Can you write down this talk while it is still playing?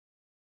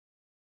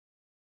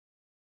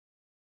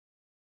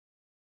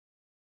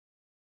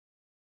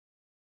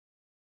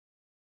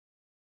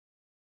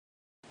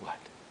What?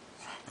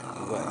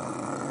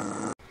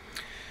 What?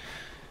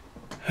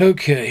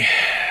 Okay,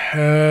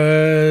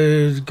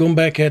 going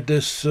back at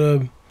this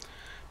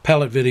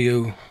pallet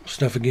video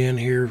stuff again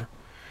here.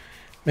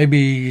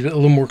 Maybe a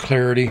little more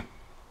clarity.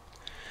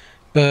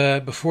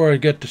 But before I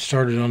get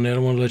started on that, I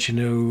want to let you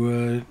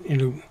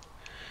know,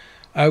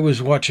 I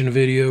was watching a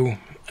video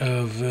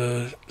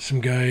of some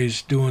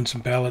guys doing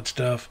some pallet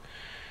stuff.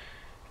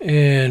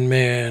 And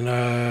man,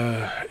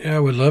 I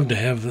would love to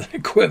have the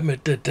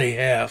equipment that they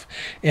have.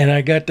 And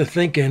I got to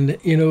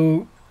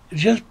thinking,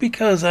 just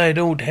because I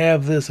don't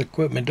have this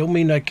equipment don't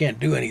mean I can't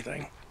do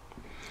anything.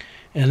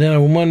 And then I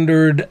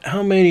wondered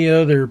how many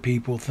other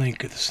people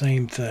think of the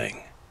same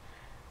thing.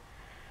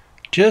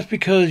 Just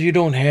because you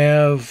don't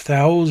have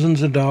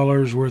thousands of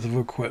dollars worth of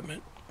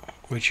equipment,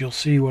 which you'll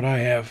see what I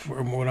have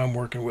from what I'm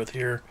working with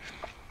here,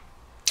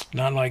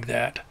 not like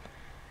that.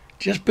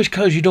 Just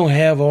because you don't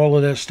have all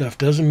of that stuff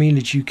doesn't mean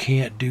that you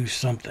can't do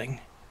something.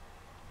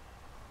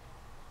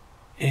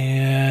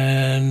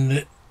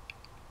 And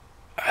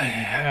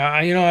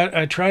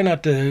I try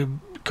not to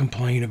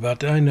complain about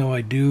that. I know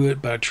I do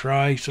it, but I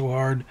try so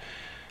hard.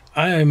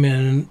 I am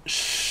in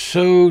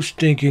so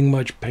stinking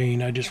much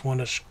pain. I just want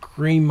to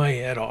scream my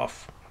head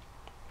off.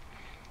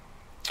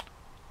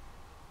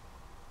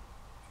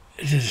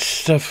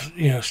 Stuff's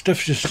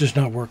just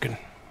not working.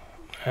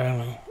 I don't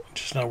know.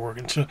 Just not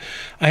working. So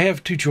I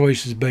have two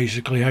choices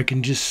basically. I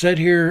can just sit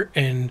here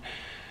and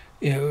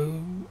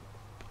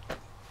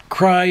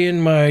cry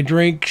in my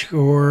drink,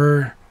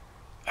 or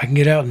I can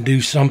get out and do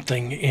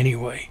something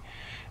anyway.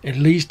 At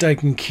least I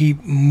can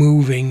keep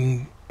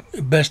moving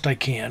best I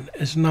can.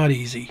 It's not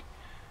easy.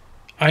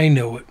 I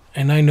know it,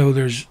 and I know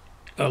there's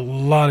a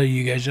lot of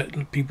you guys,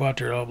 people out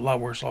there, are a lot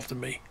worse off than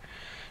me.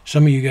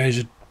 Some of you guys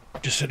are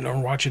just sitting there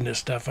watching this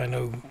stuff. I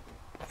know,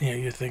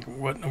 you think,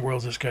 what in the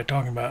world is this guy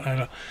talking about? I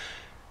know.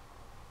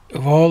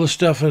 Of all the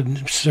stuff and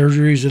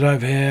surgeries that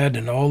I've had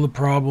and all the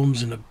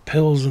problems and the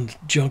pills and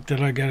junk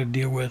that I got to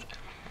deal with,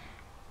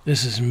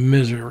 this is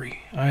misery.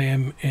 I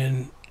am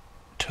in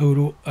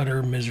total,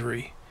 utter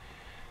misery.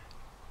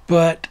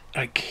 But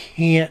I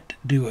can't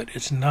do it.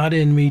 It's not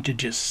in me to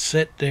just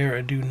sit there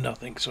and do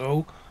nothing.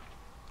 So,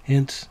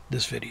 hence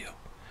this video.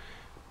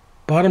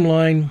 Bottom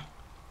line,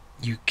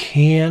 you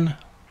can.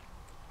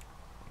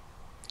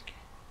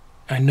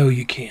 I know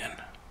you can.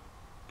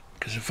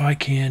 Because if I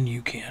can,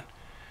 you can.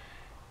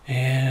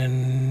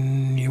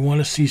 And you want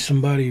to see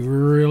somebody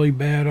really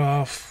bad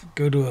off,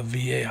 go to a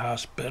VA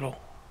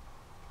hospital.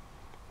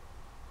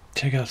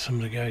 Check out some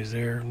of the guys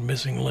there,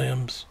 missing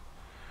limbs.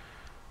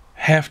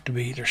 Have to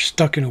be. They're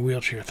stuck in a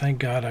wheelchair. Thank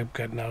God I've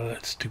gotten out of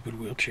that stupid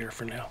wheelchair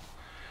for now.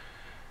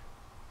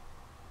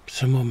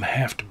 Some of them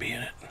have to be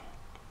in it.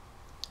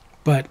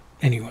 But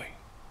anyway,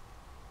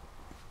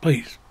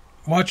 please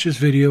watch this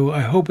video.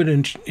 I hope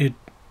it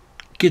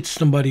gets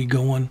somebody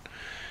going.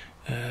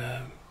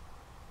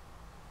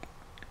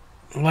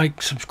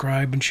 Like,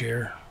 subscribe, and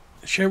share.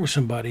 Share with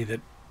somebody that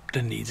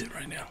needs it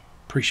right now.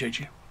 Appreciate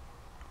you.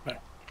 Bye.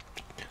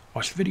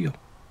 Watch the video.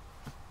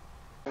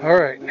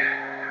 Alright,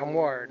 I'm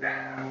wired.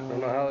 Don't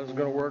know how this is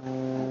going to work.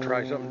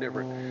 Try something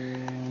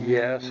different.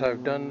 Yes,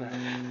 I've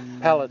done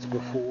pallets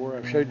before.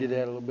 I've showed you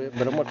that a little bit,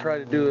 but I'm going to try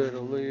to do it a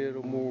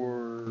little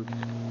more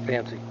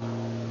fancy.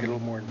 Get a little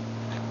more,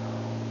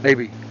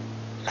 maybe.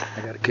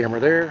 I got a camera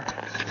there.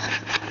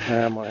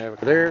 I'm going to have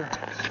it there.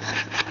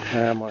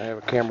 I'm going to have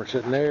a camera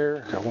sitting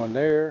there, got one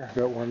there,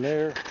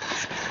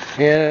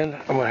 and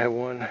I'm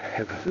going to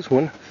have this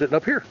one sitting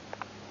up here.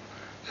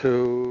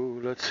 So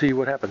let's see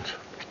what happens.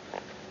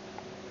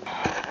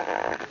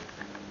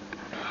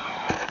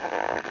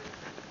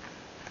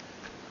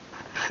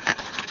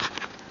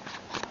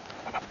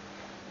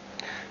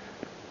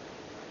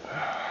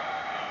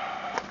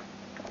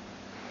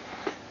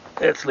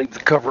 Let's leave the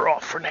cover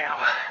off for now.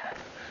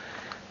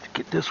 Let's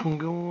get this one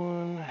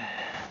going.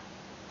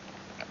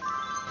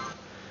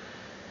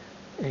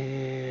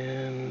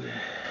 And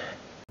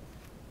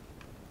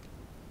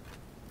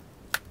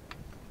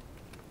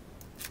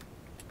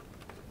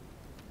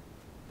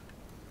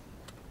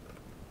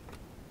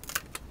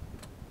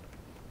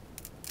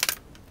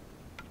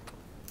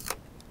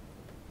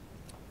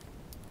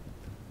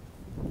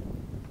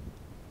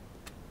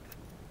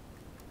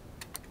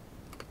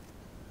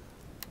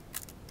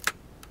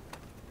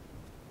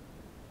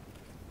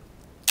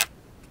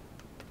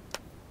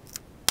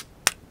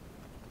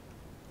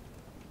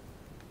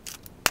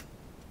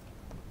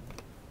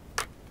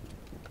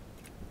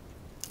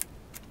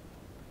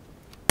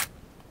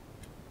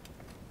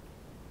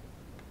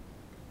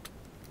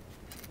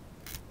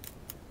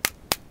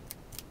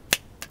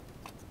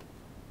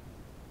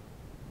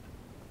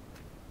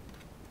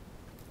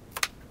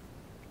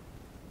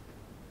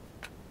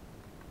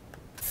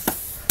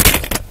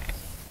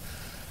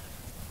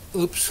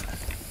oops.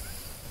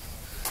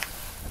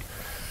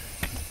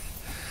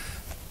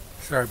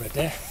 Sorry about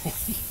that.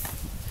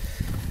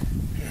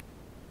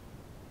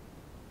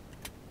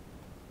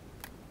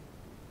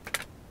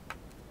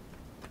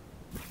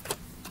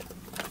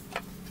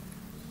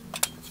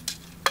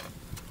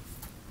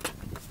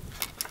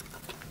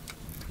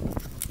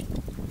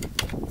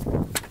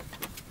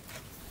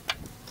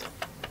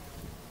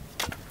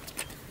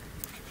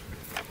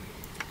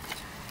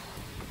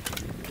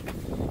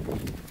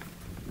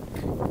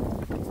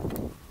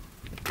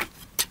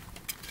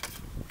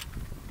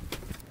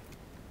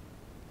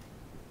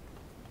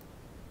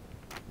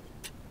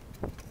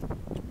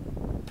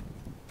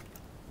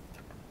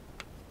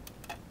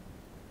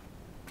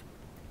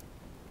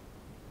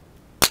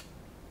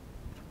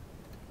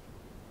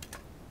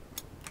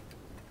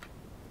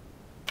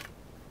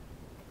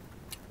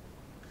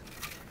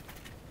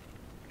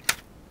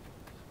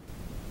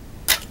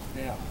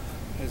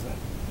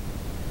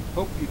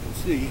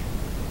 see,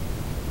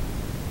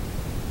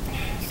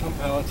 some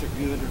pallets are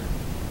good, or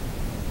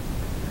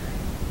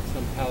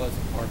some pallets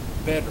are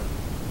better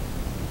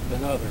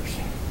than others.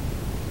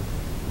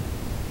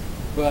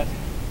 But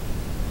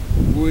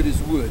wood is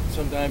wood.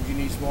 Sometimes you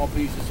need small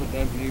pieces,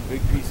 sometimes you need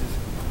big pieces.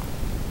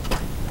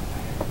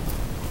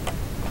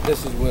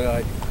 This is what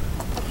I do.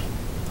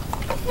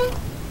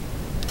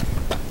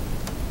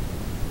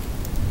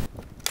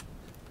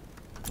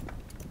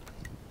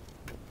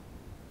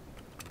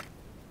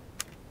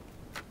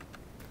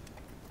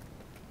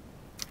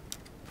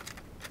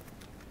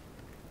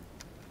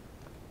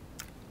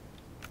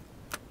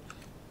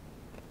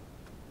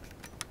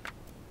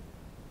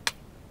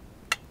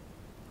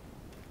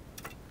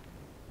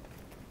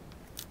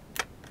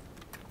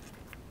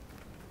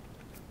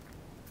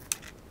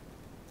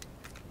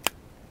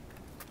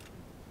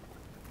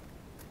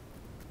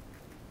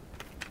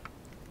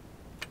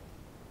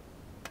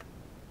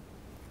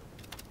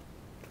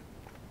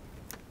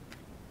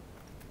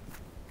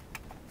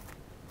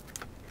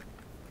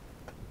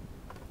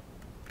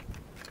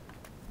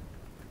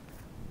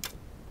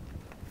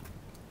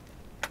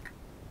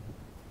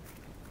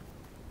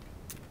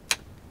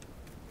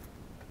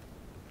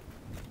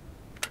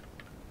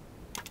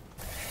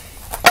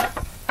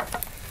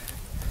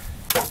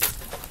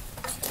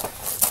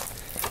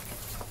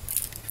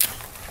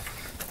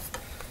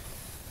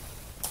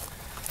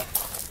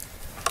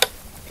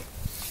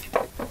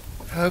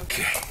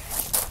 Okay,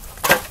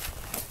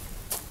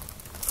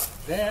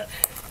 that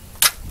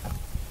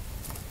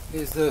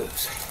is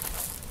those.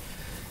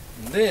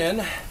 And then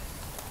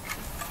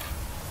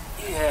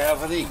you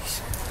have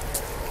these.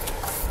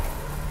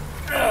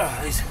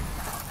 These.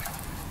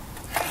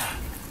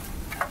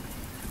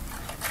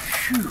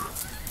 Whew.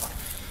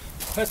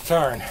 That's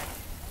tiring.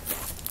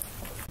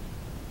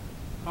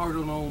 Hard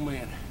on an old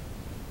man.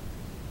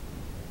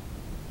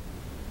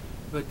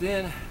 But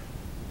then,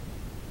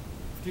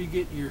 after you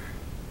get your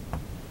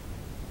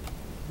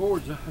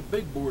boards,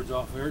 big boards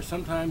off there,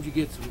 sometimes you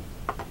get some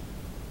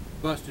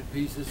busted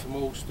pieces, some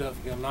old stuff.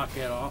 You gotta knock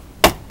that off.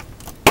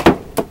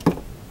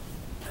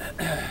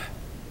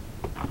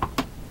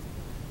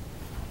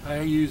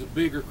 I use a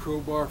bigger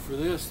crowbar for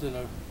this than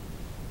I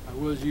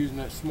was using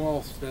that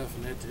small stuff,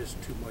 and that's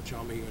just too much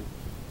on me, and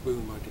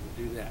boom, I can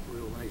do that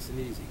real nice and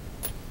easy.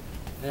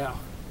 Now,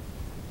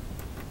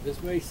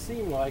 this may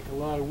seem like a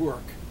lot of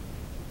work,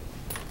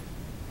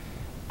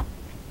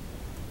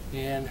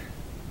 and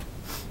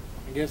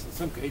I guess in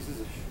some cases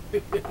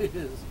it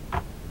is.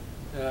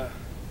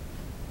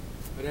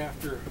 But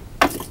after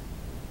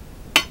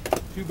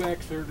 2 back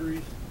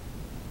surgeries,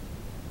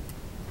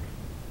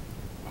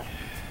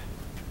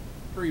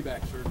 3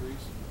 back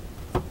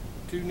surgeries,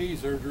 2 knee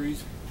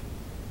surgeries,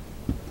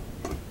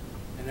 and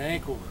an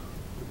ankle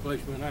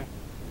replacement,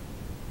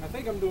 I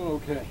think I'm doing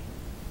okay.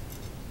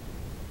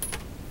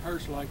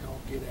 Hurts like all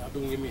get out.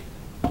 Don't let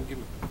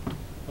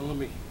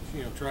me,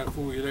 try to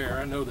fool you there.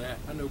 I know that.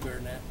 I know better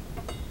than that.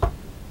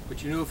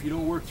 But you know, if you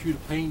don't work through the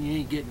pain, you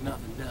ain't getting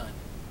nothing done.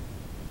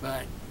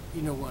 But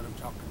you know what I'm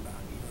talking about.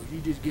 You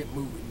just get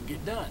moving and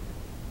get done.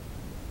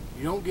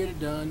 You don't get it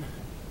done,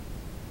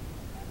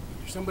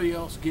 if somebody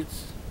else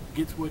gets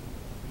what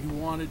you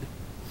wanted,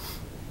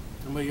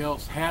 somebody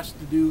else has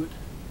to do it,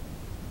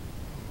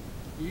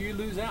 you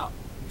lose out.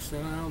 You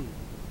sit down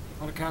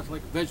on the couch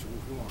like a vegetable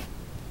if you want.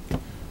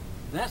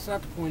 That's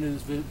not the point of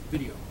this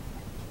video.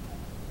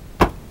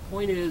 The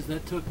point is,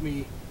 that took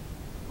me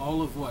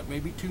all of what,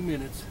 maybe 2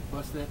 minutes,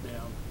 bust that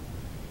down.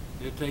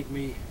 It'll take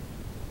me,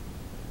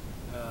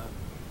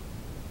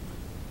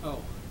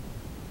 oh,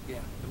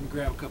 yeah, let me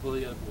grab a couple of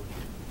the other boards.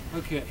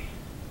 Okay.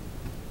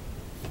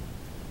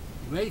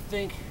 You may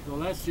think, well,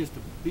 that's just a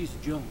piece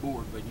of junk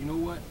board, but you know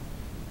what?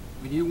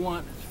 When you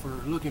want,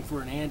 looking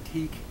for an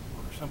antique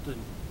or something,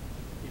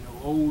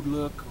 old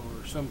look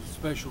or some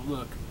special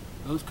look,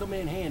 those come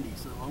in handy,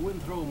 so I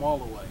wouldn't throw them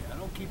all away. I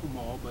don't keep them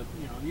all, but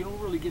you don't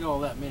really get all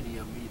that many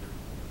of them either.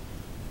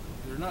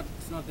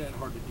 It's not that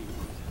hard to deal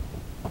with.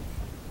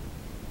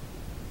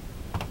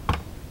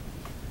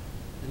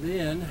 And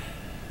then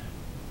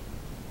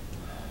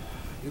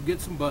you'll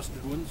get some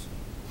busted ones.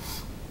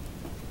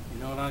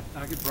 And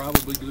I could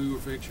probably glue or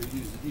fix or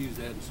use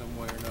that in some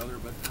way or another,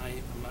 but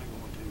I'm not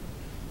going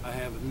to. I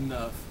have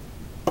enough,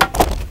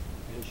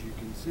 as you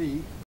can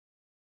see.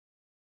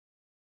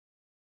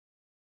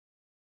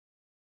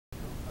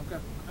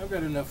 I've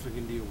got enough I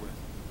can deal with,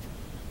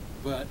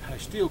 but I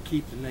still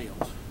keep the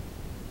nails.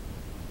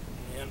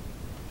 And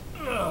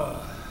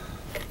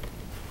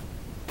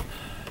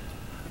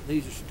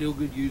these are still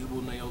good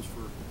usable nails,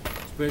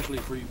 especially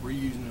for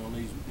reusing on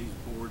these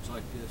boards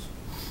like this.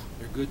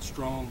 They're good,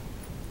 strong.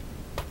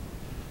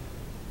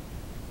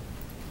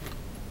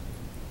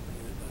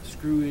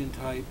 Screw-in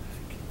type, if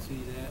you can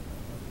see that.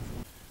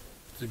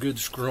 It's a good,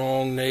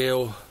 strong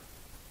nail.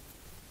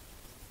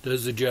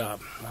 Does the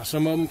job. Now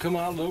some of them come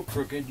out a little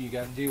crooked, you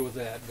got to deal with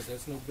that, but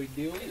that's no big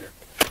deal either.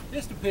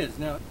 This depends.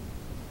 Now,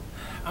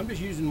 I'm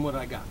just using what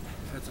I got.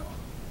 That's all.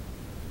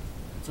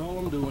 That's all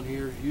I'm doing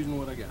here is using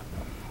what I got.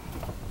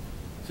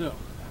 So,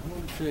 I'm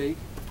going to take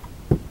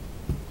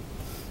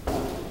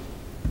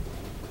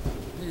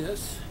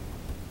this.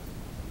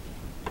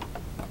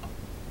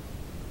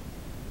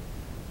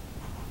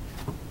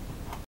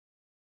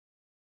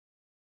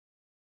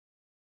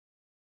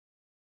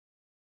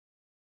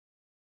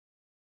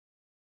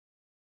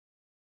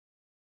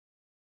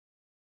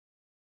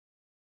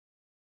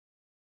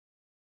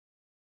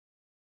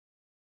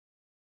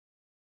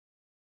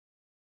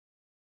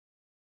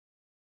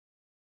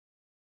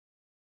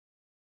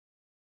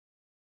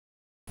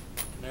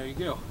 There you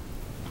go.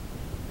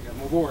 I got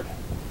my board.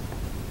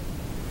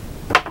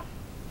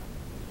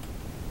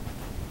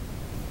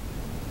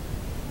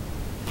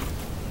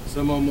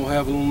 Some of them will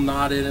have a little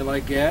knot in it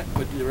like that,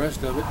 but the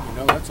rest of it, you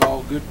know, that's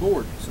all good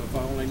board. So if I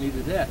only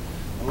needed that.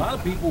 A lot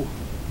of people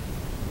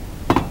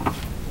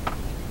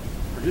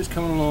are just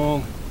coming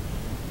along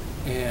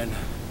and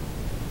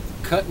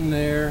cutting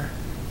there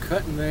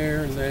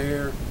and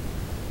there,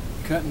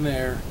 cutting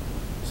there.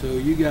 So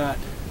you got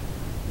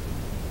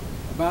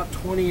about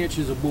 20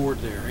 inches of board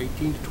there.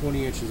 18 to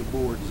 20 inches of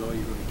board is all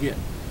you're going to get.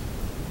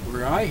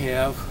 Where I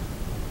have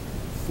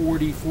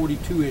 40,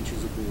 42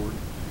 inches of board.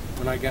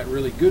 When I got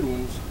really good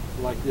ones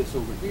like this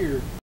over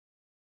here,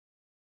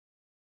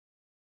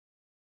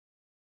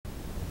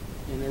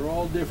 and they're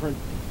all different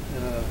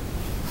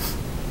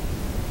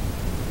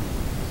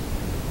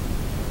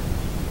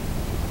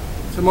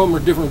some of them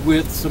are different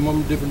widths, some of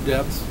them are different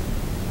depths,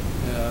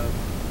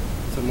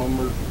 some of them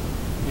are,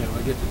 you know,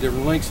 I get the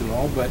different lengths and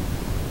all, but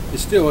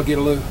it's still, I get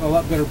a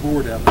lot better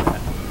board out of that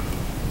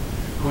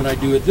when I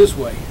do it this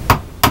way.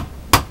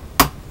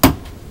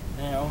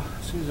 Now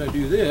as soon as I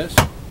do this,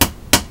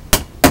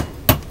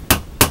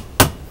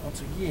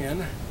 once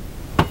again,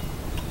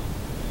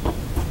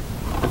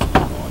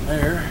 on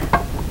there.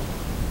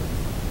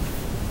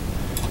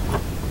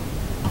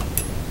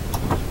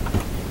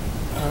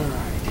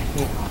 Alright,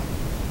 now,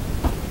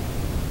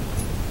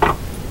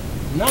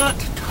 not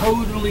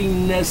totally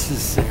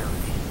necessary,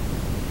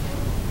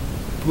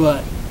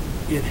 but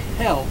it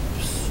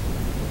helps.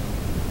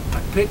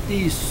 I picked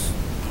these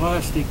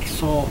plastic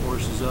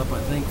sawhorses up, I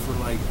think for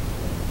like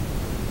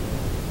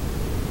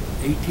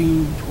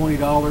 $18, $20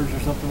 or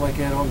something like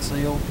that on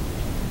sale.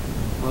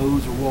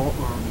 Lowe's or Wal,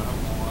 or not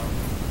Walmart.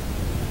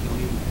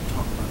 Don't even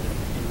talk about that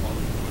in all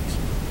these places.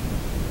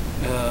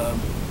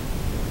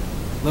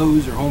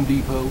 Lowe's or Home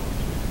Depot.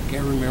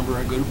 Can't remember.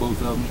 I go to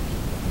both of them.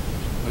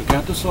 I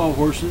got the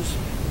sawhorses.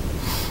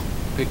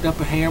 Picked up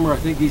a hammer. I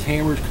think these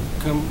hammers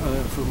come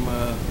from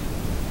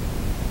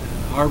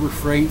Harbor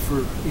Freight for,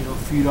 you know,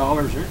 a few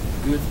dollars. They're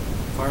good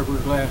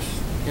fiberglass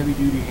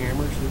heavy-duty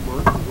hammers that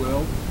work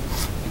well.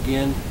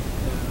 Again,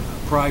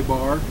 pry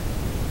bar,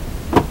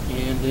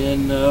 and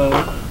then the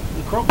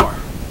crowbar.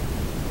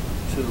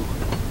 So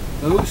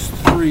those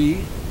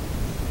three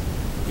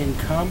in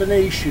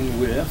combination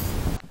with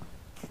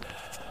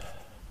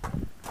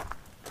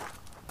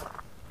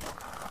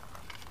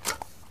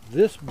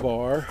this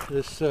bar,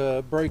 this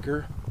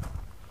breaker,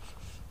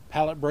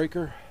 pallet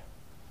breaker,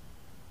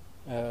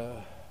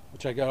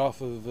 which I got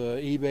off of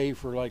eBay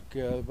for like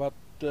about,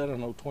 I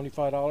don't know,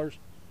 $25.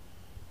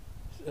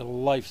 It's a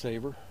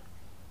lifesaver.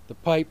 The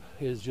pipe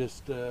is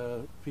just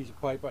a piece of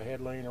pipe I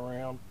had laying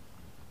around,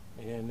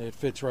 and it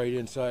fits right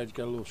inside. It's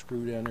got a little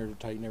screw down there to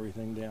tighten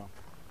everything down.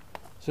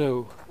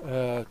 So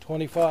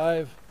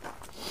 25,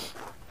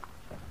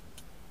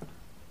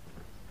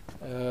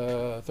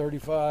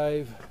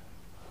 35,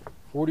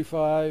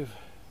 45,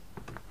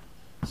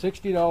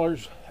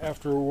 $60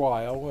 after a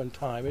while and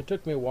time. It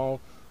took me a long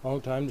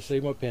time to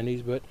save my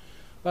pennies, but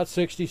about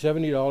 $60,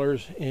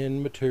 $70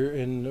 in material,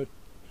 in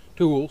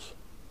tools.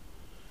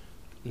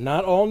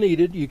 Not all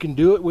needed. You can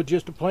do it with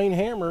just a plain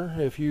hammer.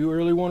 If you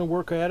really want to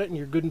work at it and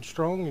you're good and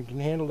strong and can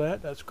handle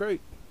that, that's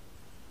great.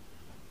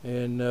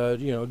 And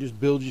you know, just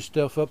build your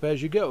stuff up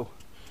as you go.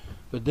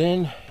 But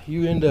then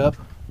you end up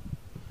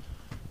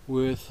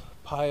with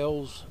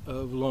piles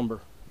of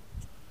lumber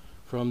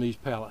from these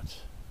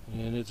pallets,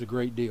 and it's a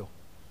great deal.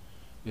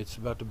 It's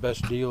about the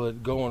best deal that's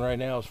going right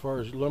now as far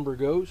as lumber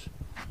goes.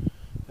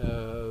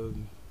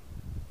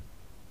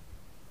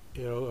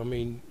 You know, I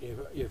mean,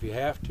 if you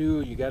have to,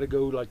 you got to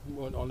go like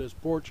on this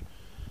porch,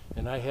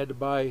 and I had to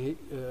buy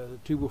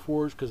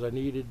 2x4s because I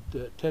needed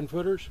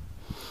 10-footers.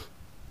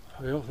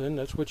 Well, then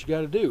that's what you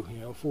got to do. You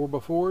know,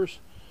 4x4s.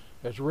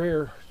 It's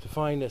rare to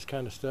find this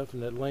kind of stuff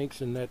and that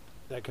lengths and that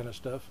kind of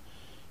stuff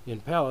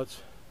in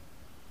pallets,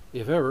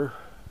 if ever.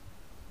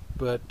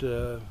 But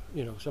you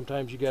know,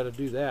 sometimes you got to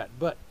do that.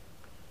 But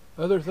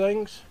other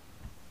things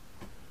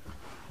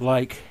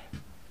like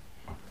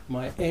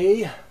my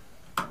A.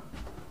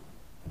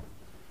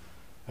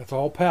 That's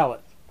all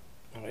pallet.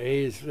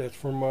 That's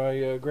for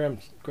my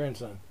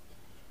grandson.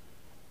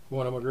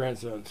 One of my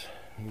grandsons.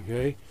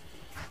 Okay.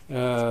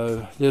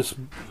 This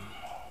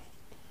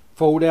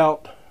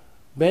fold-out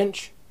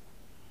bench,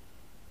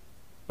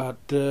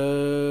 about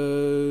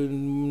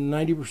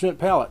 90%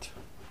 pallet.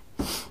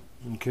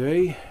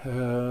 Okay.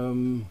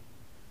 You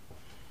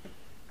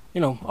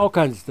know, all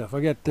kinds of stuff.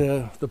 I got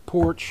the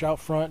porch out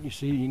front. You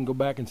see, you can go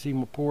back and see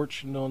my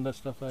porch and all that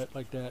stuff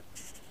like that.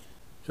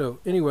 So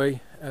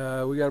anyway,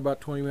 we got about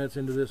 20 minutes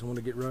into this. I want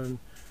to get running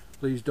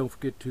please don't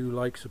forget to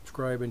like,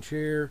 subscribe, and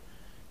share.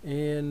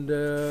 And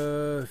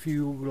if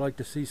you would like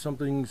to see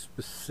something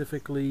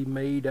specifically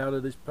made out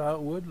of this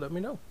pallet wood, let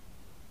me know.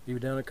 Leave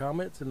it down in the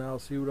comments and I'll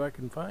see what I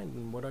can find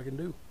and what I can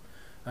do.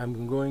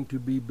 I'm going to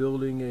be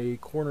building a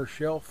corner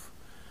shelf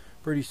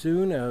pretty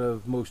soon out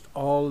of most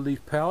all of these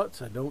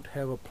pallets. I don't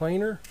have a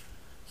planer,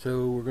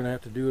 so we're going to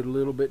have to do it a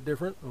little bit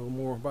different, a little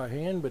more by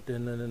hand. But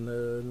then in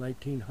the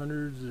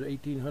 1900s,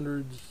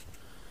 1800s,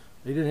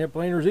 they didn't have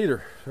planers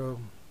either. So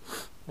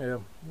yeah,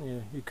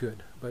 you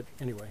could. But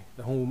anyway,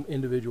 the home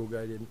individual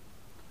guy didn't.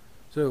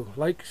 So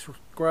like,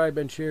 subscribe,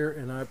 and share,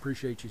 and I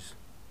appreciate you.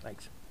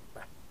 Thanks.